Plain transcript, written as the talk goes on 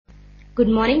Good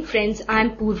morning friends, I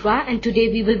am Purva and today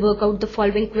we will work out the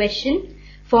following question.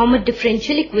 Form a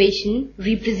differential equation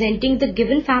representing the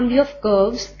given family of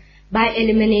curves by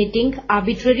eliminating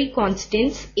arbitrary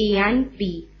constants a and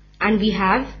b. And we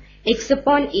have x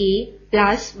upon a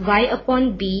plus y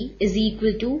upon b is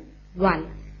equal to 1.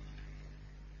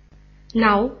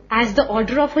 Now, as the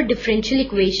order of a differential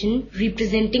equation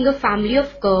representing a family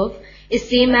of curve is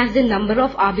same as the number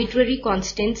of arbitrary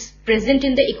constants present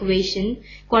in the equation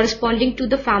corresponding to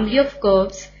the family of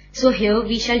curves, so here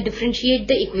we shall differentiate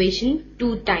the equation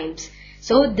 2 times.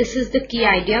 So this is the key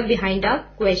idea behind our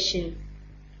question.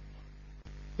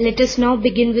 Let us now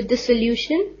begin with the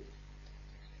solution.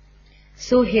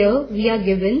 So here we are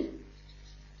given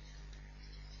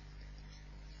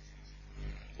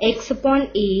x upon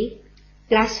a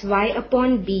plus y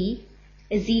upon b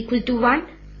is equal to 1.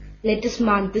 Let us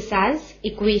mark this as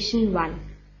equation 1.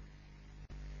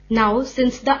 Now,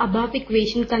 since the above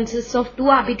equation consists of 2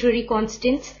 arbitrary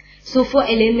constants, so for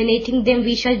eliminating them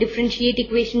we shall differentiate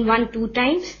equation 1 2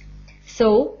 times.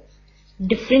 So,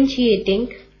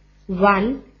 differentiating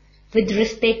 1 with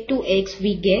respect to x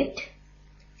we get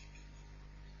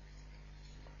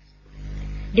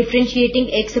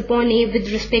differentiating x upon a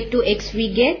with respect to x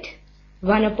we get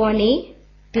 1 upon a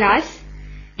plus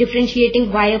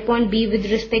differentiating y upon b with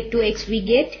respect to x we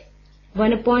get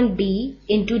 1 upon b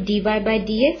into dy by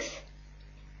dx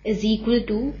is equal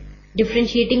to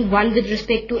differentiating 1 with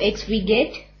respect to x we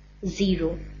get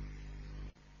 0.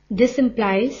 This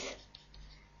implies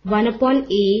 1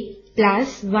 upon a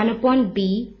plus 1 upon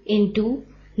b into,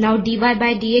 now dy by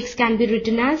dx can be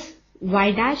written as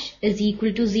y dash is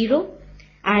equal to 0,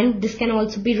 and this can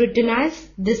also be written as,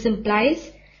 this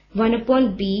implies 1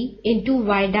 upon b into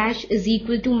y dash is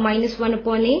equal to minus 1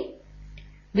 upon a,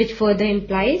 which further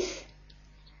implies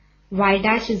y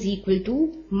dash is equal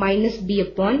to minus b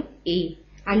upon a,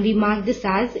 and we mark this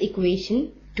as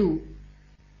equation 2.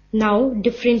 Now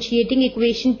differentiating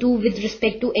equation 2 with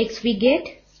respect to x we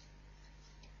get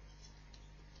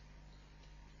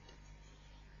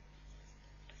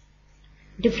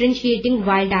differentiating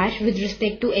y dash with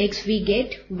respect to x we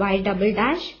get y double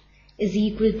dash is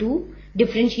equal to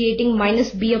differentiating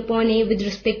minus b upon a with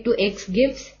respect to x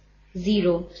gives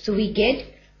 0. So we get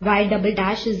y double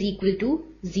dash is equal to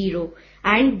 0.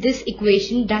 And this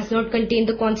equation does not contain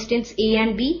the constants a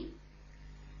and b.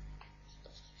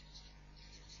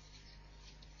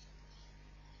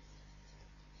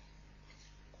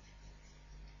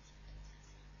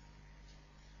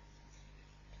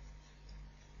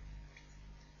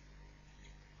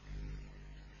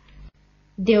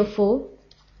 Therefore,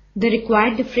 the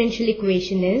required differential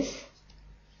equation is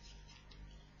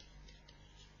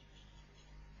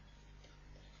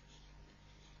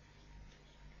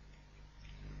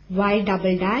y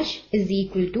double dash is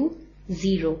equal to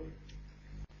 0.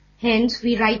 Hence,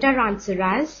 we write our answer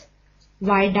as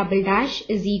y double dash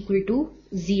is equal to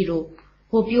 0.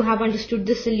 Hope you have understood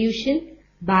the solution.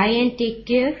 Bye and take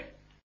care.